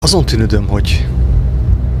Azon tűnődöm, hogy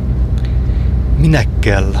minek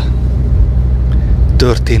kell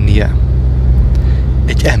történnie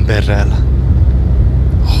egy emberrel,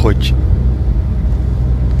 hogy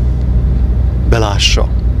belássa,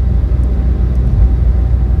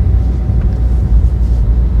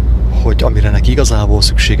 hogy amire neki igazából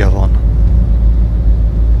szüksége van,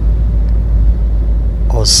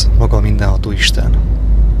 az maga mindenható Isten.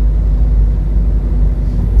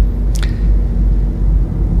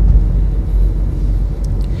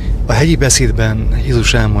 A hegyi beszédben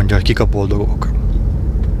Jézus elmondja, hogy kik a boldogok.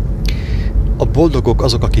 A boldogok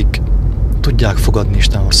azok, akik tudják fogadni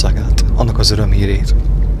Isten országát, annak az örömhírét.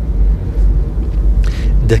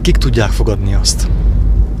 De kik tudják fogadni azt?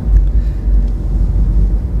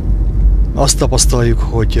 Azt tapasztaljuk,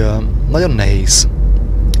 hogy nagyon nehéz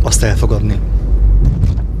azt elfogadni.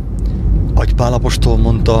 Ahogy Pál apostol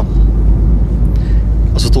mondta,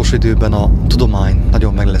 az utolsó időben a tudomány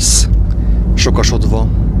nagyon meg lesz sokasodva,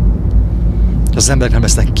 az emberek nem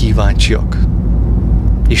lesznek kíváncsiak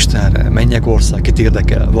Istenre. Mennyegország, kit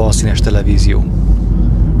érdekel, van színes televízió,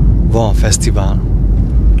 van fesztivál,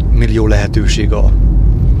 millió lehetőség a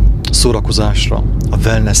szórakozásra, a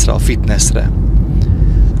wellnessre, a fitnessre,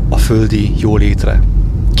 a földi jólétre.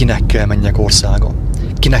 Kinek kell mennyegországa?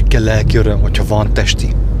 Kinek kell lelki öröm, hogyha van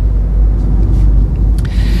testi?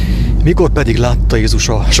 Mikor pedig látta Jézus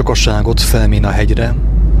a sokasságot, felmén a hegyre,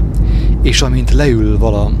 és amint leül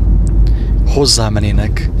vala,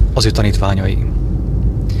 hozzámenének az ő tanítványai,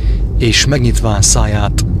 és megnyitván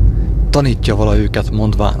száját tanítja vala őket,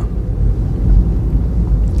 mondván: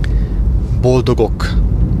 boldogok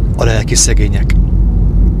a lelki szegények,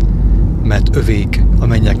 mert övék a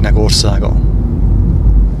mennyeknek országa.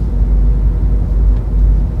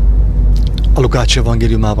 A Lukács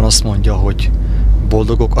evangéliumában azt mondja, hogy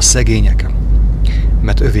boldogok a szegények,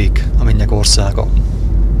 mert övék a mennyek országa.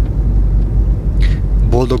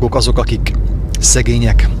 Boldogok azok, akik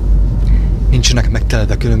szegények, nincsenek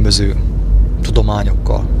megtelve különböző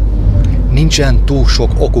tudományokkal. Nincsen túl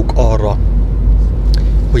sok okuk arra,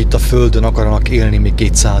 hogy itt a Földön akarnak élni még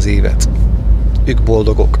 200 évet. Ők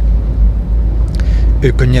boldogok.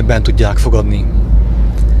 Ők könnyebben tudják fogadni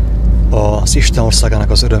az Isten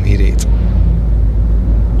országának az örömhírét.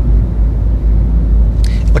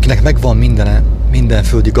 Akinek megvan mindene, minden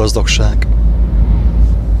földi gazdagság,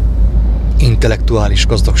 intellektuális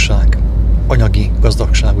gazdagság, anyagi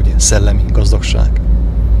gazdagság, ugye, szellemi gazdagság.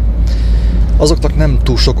 Azoknak nem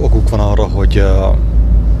túl sok okuk van arra, hogy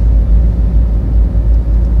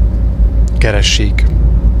keressék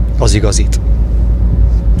az igazit.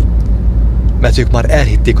 Mert ők már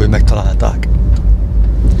elhitték, hogy megtalálták.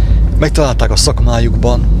 Megtalálták a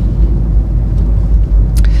szakmájukban,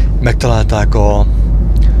 megtalálták a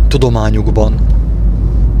tudományukban,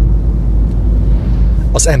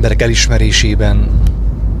 az emberek elismerésében,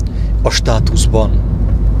 a státuszban,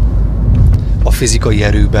 a fizikai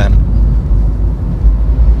erőben,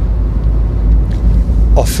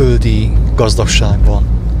 a földi gazdagságban,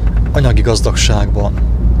 anyagi gazdagságban,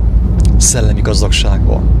 szellemi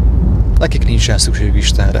gazdagságban. Nekik nincsen szükségük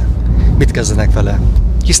Istenre. Mit kezdenek vele?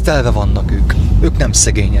 Hisztelve vannak ők nem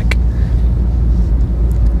szegények.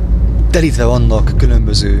 Telítve vannak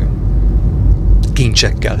különböző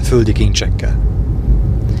kincsekkel, földi kincsekkel.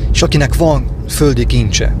 És akinek van földi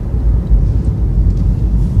kincse,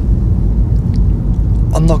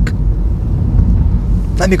 annak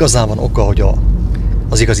nem igazán van oka, hogy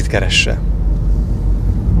az igazit keresse.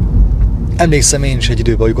 Emlékszem, én is egy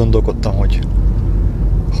időben úgy gondolkodtam,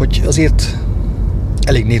 hogy azért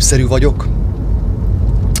elég népszerű vagyok,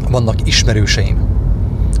 vannak ismerőseim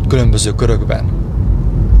különböző körökben,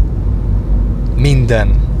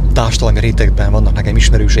 minden társadalmi rétegben vannak nekem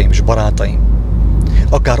ismerőseim és barátaim,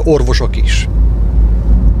 akár orvosok is.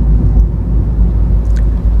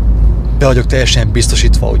 Be vagyok teljesen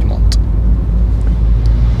biztosítva, úgymond.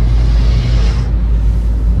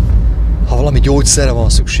 Ha valami gyógyszerre van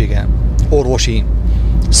szükségem, orvosi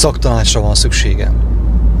szaktanácsra van szükségem,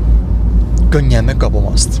 könnyen megkapom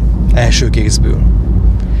azt első kézből,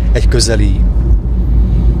 egy közeli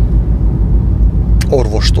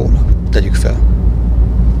orvostól, tegyük fel.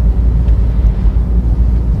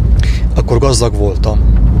 Akkor gazdag voltam,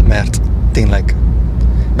 mert tényleg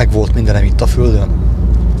megvolt mindenem itt a Földön.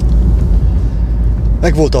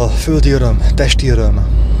 Megvolt a földi öröm, testi öröm,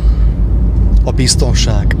 a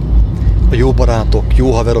biztonság, a jó barátok,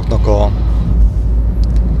 jó haveroknak a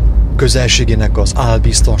közelségének az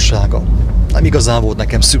álbiztonsága. Nem igazán volt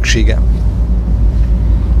nekem szükségem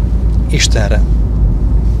Istenre.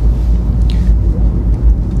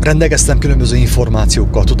 Rendelkeztem különböző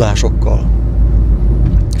információkkal, tudásokkal.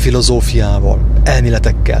 filozófiával,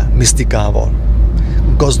 elméletekkel, misztikával.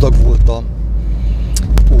 Gazdag voltam,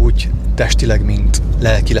 úgy testileg, mint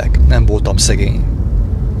lelkileg. Nem voltam szegény.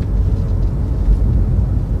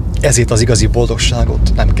 Ezért az igazi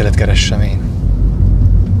boldogságot nem kellett keressem én.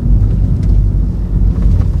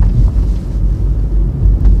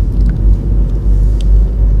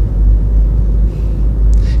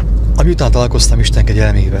 Amiután találkoztam Isten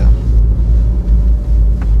kegyelmével,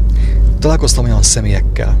 találkoztam olyan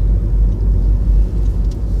személyekkel,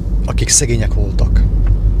 akik szegények voltak.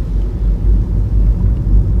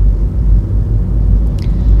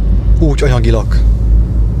 Úgy anyagilag,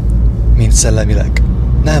 mint szellemileg.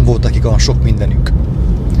 Nem volt nekik olyan sok mindenük.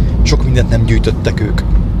 Sok mindent nem gyűjtöttek ők.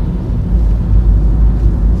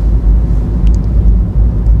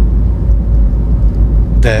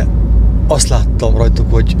 De azt láttam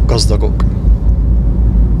rajtuk, hogy gazdagok.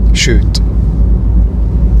 Sőt,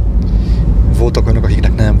 voltak olyanok,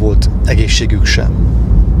 akiknek nem volt egészségük sem.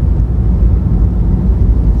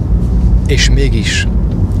 És mégis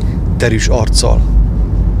terűs arccal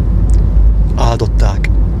áldották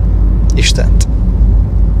Istent.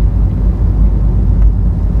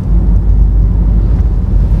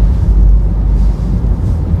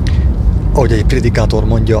 Ahogy egy prédikátor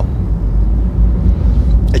mondja,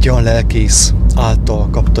 egy olyan lelkész által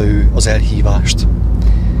kapta ő az elhívást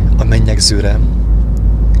a mennyegzőre,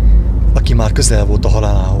 aki már közel volt a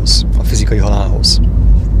halálához, a fizikai halálhoz.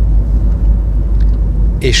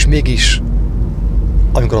 És mégis,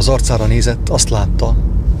 amikor az arcára nézett, azt látta,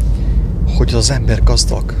 hogy az ember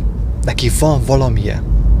gazdag. Neki van valamije,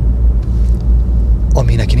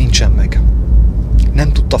 ami neki nincsen meg.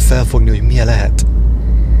 Nem tudta felfogni, hogy milyen lehet,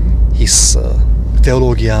 hisz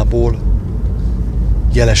teológiából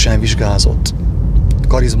jelesen vizsgázott,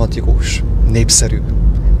 karizmatikus, népszerű,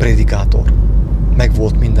 prédikátor.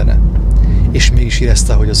 Megvolt mindene. És mégis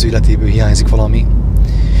érezte, hogy az életéből hiányzik valami,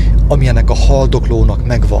 ami ennek a haldoklónak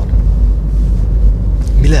megvan.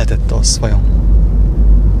 Mi lehetett az vajon?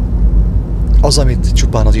 Az, amit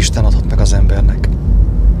csupán az Isten adhat meg az embernek.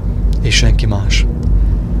 És senki más.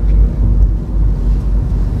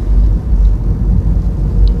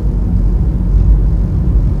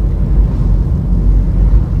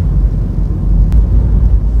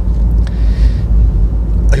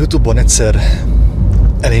 A YouTube-on egyszer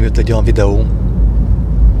elém jött egy olyan videó,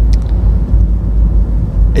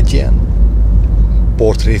 egy ilyen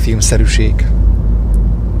portréfilmszerűség,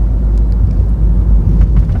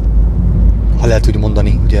 ha lehet úgy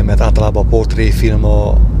mondani, ugye, mert általában a portréfilm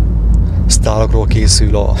a sztárokról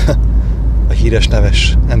készül, a híres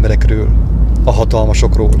neves emberekről, a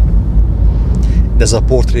hatalmasokról. De ez a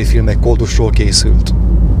portréfilm egy koldusról készült.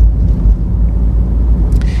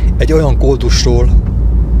 Egy olyan koldusról,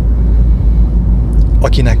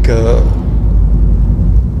 akinek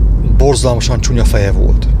borzalmasan csúnya feje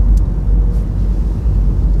volt.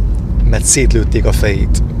 Mert szétlőtték a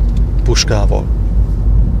fejét puskával.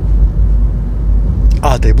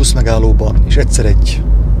 Állt egy buszmegállóban, és egyszer egy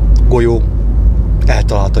golyó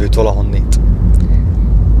eltalálta őt valahonnét.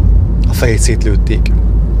 A fejét szétlőtték,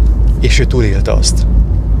 és ő túlélte azt.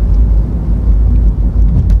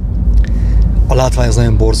 A látvány az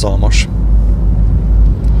nagyon borzalmas.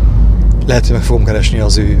 Lehet, hogy meg fogom keresni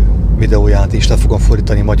az ő videóját, és le fogom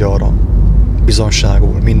fordítani magyarra.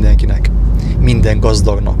 Bizonságul mindenkinek, minden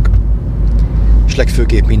gazdagnak, és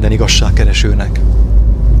legfőképp minden igazságkeresőnek.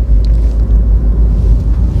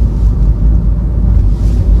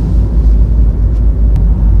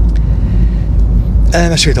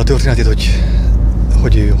 Elmesélte a történetét,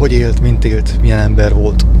 hogy ő hogy élt, mint élt, milyen ember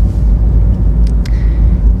volt.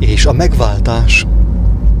 És a megváltás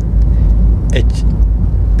egy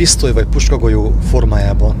pisztoly vagy puskagolyó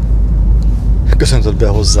formájában köszöntött be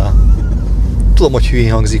hozzá. Tudom, hogy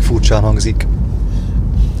hülyén hangzik, furcsán hangzik,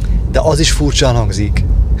 de az is furcsán hangzik,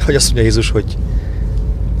 hogy azt mondja Jézus, hogy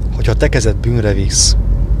ha te kezed bűnre visz,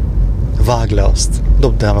 vágd le azt,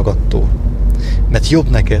 dobd el magadtól, mert jobb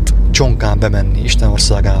neked csonkán bemenni Isten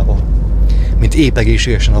országába, mint épp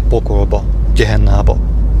egészségesen a pokolba, Gehennába.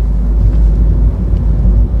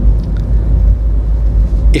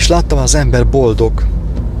 És láttam, az ember boldog,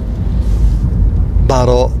 bár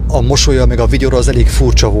a mosolya meg a vigyora az elég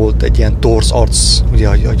furcsa volt, egy ilyen torz arc, ugye,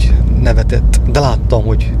 hogy nevetett, de láttam,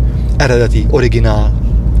 hogy eredeti, originál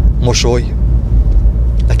mosoly,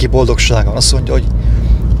 neki boldogsága. Azt mondja, hogy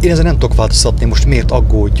én ezen nem tudok változtatni, most miért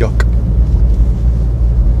aggódjak?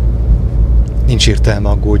 Nincs értelme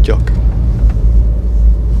aggódjak.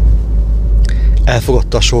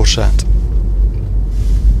 Elfogadta a sorsát.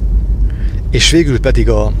 És végül pedig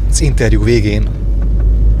az interjú végén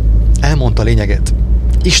elmondta a lényeget.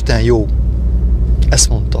 Isten jó. Ezt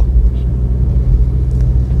mondta.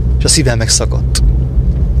 És a szívem megszakadt.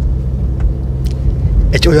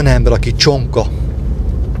 Egy olyan ember, aki csonka,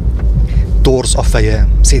 torz a feje,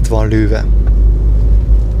 szét van lőve,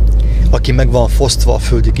 aki meg van fosztva a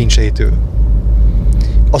földi kincseitől,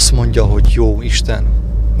 azt mondja, hogy jó Isten,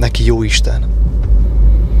 neki jó Isten,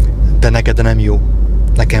 de neked nem jó,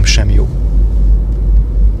 nekem sem jó.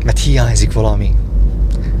 Mert hiányzik valami.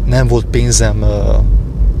 Nem volt pénzem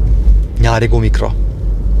nyári gumikra,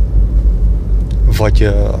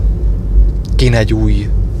 vagy kéne egy új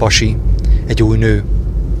pasi, egy új nő.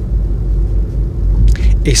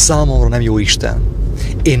 És számomra nem jó Isten.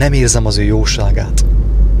 Én nem érzem az ő jóságát.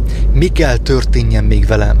 Mi kell történjen még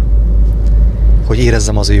velem, hogy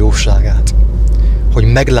érezzem az ő jóságát? Hogy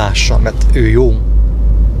meglássam, mert ő jó,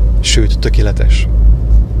 sőt, tökéletes.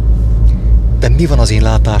 De mi van az én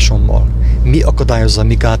látásommal? Mi akadályozza,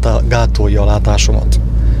 mi gátolja a látásomat?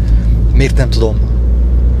 Miért nem tudom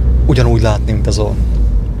ugyanúgy látni, mint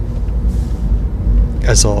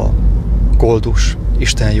ez a koldus,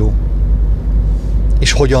 Isten jó?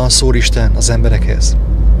 És hogyan szól Isten az emberekhez?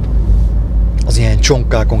 Az ilyen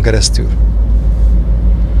csonkákon keresztül,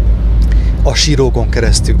 a sírókon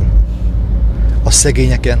keresztül, a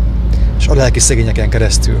szegényeken és a lelki szegényeken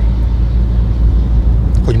keresztül,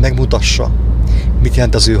 hogy megmutassa, mit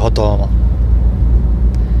jelent az ő hatalma,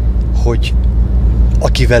 hogy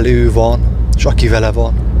akivel ő van, és aki vele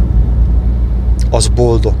van, az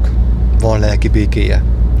boldog, van lelki békéje.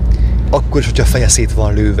 Akkor is, hogyha a feje szét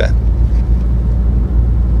van lőve.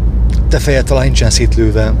 Te fejed talán nincsen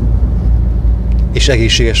szétlőve, és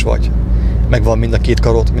egészséges vagy. Megvan mind a két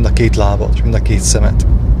karod, mind a két lábad, és mind a két szemed.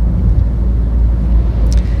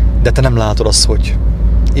 De te nem látod azt, hogy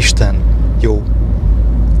Isten jó.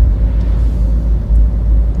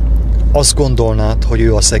 Azt gondolnád, hogy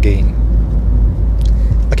ő a szegény,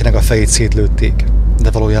 akinek a fejét szétlőtték,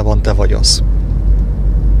 de valójában te vagy az.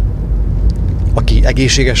 Aki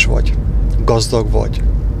egészséges vagy, gazdag vagy,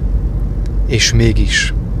 és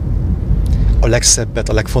mégis a legszebbet,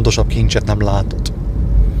 a legfontosabb kincset nem látod.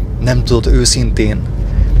 Nem tudod őszintén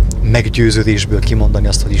meggyőződésből kimondani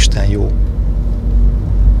azt, hogy Isten jó.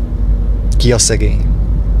 Ki a szegény?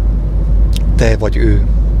 Te vagy ő?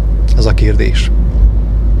 Ez a kérdés.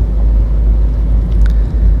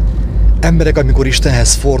 Emberek, amikor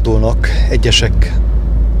Istenhez fordulnak, egyesek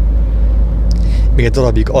még egy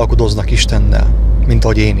darabig alkudoznak Istennel, mint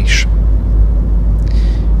ahogy én is.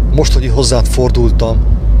 Most, hogy hozzád fordultam,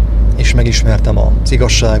 és megismertem az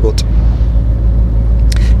igazságot,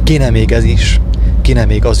 kéne még ez is, kéne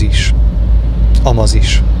még az is, amaz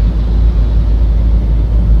is.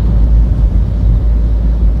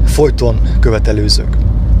 Folyton követelőzök.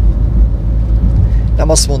 Nem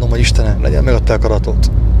azt mondom, hogy Istenem, legyen meg a te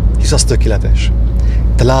akaratod, hisz az tökéletes.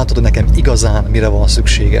 Te látod, hogy nekem igazán mire van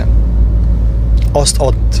szükségem. Azt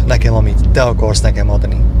add nekem, amit te akarsz nekem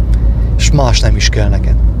adni. És más nem is kell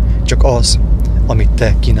nekem. Csak az, amit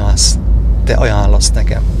te kínálsz, te ajánlasz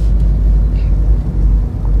nekem.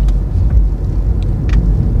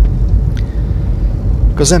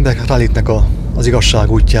 Az emberek rálépnek az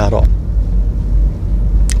igazság útjára,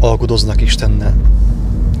 alkudoznak Istennel,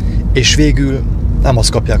 és végül nem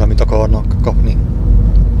azt kapják, amit akarnak kapni,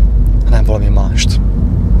 hanem valami mást.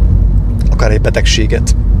 Akár egy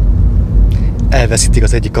betegséget. Elveszítik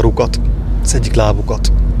az egyik karukat, az egyik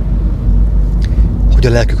lábukat, hogy a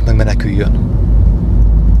lelkük megmeneküljön.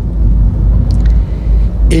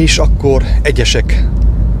 És akkor egyesek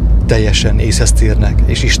teljesen észhez térnek,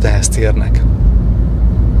 és Istenhez térnek.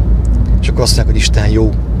 És akkor azt mondják, hogy Isten jó.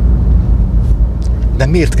 De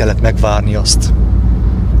miért kellett megvárni azt,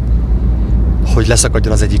 hogy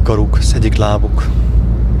leszakadjon az egyik karuk, az egyik lábuk,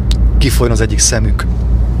 kifolyjon az egyik szemük?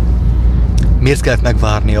 Miért kellett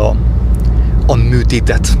megvárni a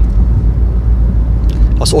műtétet,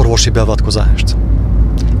 az orvosi beavatkozást?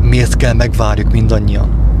 Miért kell megvárjuk mindannyian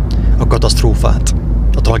a katasztrófát,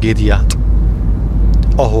 a tragédiát?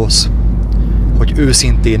 Ahhoz, hogy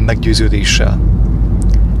őszintén meggyőződéssel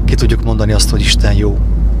ki tudjuk mondani azt, hogy Isten jó.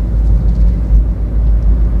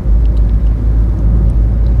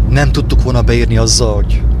 Nem tudtuk volna beírni azzal,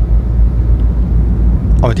 hogy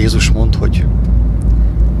amit Jézus mond, hogy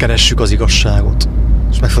keressük az igazságot,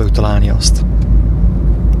 és meg fogjuk találni azt.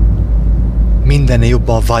 Mindennél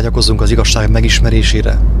jobban vágyakozunk az igazság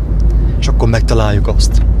megismerésére, és akkor megtaláljuk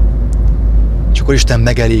azt. És akkor Isten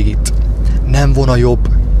megelégít. Nem volna jobb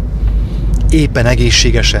éppen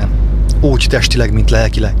egészségesen, úgy testileg, mint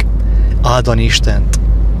lelkileg áldani Istent,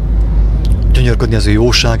 gyönyörködni az ő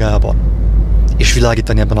jóságában, és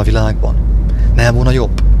világítani ebben a világban? Nem volna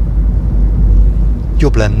jobb?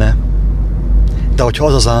 Jobb lenne. De hogyha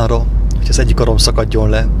az az ára, hogy az egyik karom szakadjon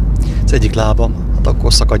le, az egyik lábam, hát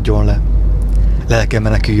akkor szakadjon le. Lelkem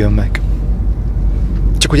meneküljön meg.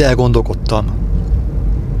 Csak úgy elgondolkodtam,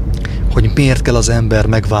 hogy miért kell az ember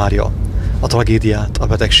megvárja a tragédiát, a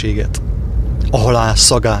betegséget, a halál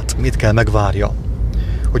szagát, mit kell megvárja,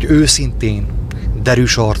 hogy őszintén,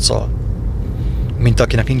 derűs arccal, mint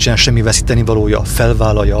akinek nincsen semmi veszíteni valója,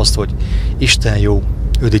 felvállalja azt, hogy Isten jó,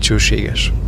 ő dicsőséges.